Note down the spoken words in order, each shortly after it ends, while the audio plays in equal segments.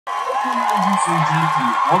Ladies and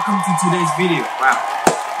gentlemen, welcome to today's video. Wow,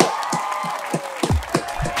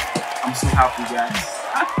 I'm so happy, guys.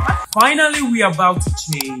 Finally, we are about to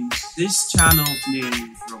change this channel's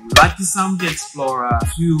name from Lucky Sam the Explorer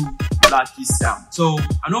to Lucky Sam. So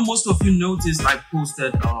I know most of you noticed I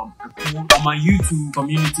posted a poll on my YouTube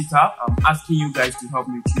community tab asking you guys to help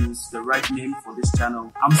me choose the right name for this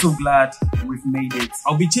channel. I'm so glad we've made it.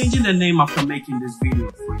 I'll be changing the name after making this video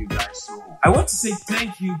for you guys. So I want to say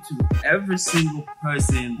thank you to every single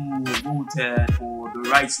person who voted for the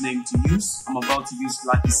right name to use. I'm about to use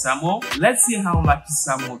Lucky Samuel. Let's see how Lucky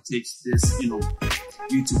Samuel takes this,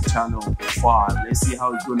 YouTube channel far. Let's see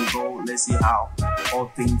how it's gonna go. Let's see how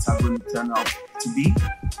all things are gonna turn out to be.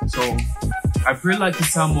 So I pray Lucky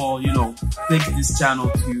Samuel, take this channel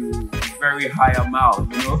to very high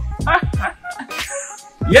amount,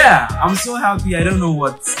 Yeah, I'm so happy. I don't know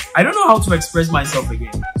how to express myself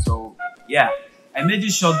again. So yeah, I made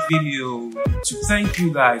this short video to thank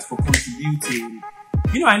you guys for contributing.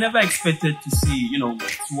 I never expected to see,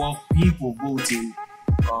 12 people voting.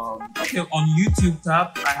 Okay, on YouTube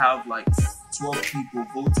tab, I have like 12 people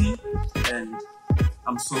voting, and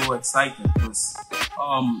I'm so excited because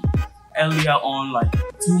earlier on, like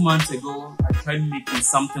 2 months ago, I tried making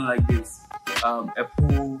something like this, a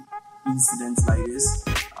poll incident like this.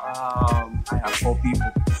 I have 4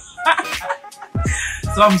 people.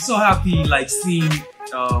 So I'm so happy seeing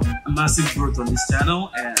a massive growth on this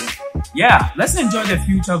channel, and yeah, let's enjoy the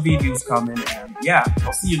future videos coming, and yeah,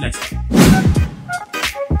 I'll see you next time.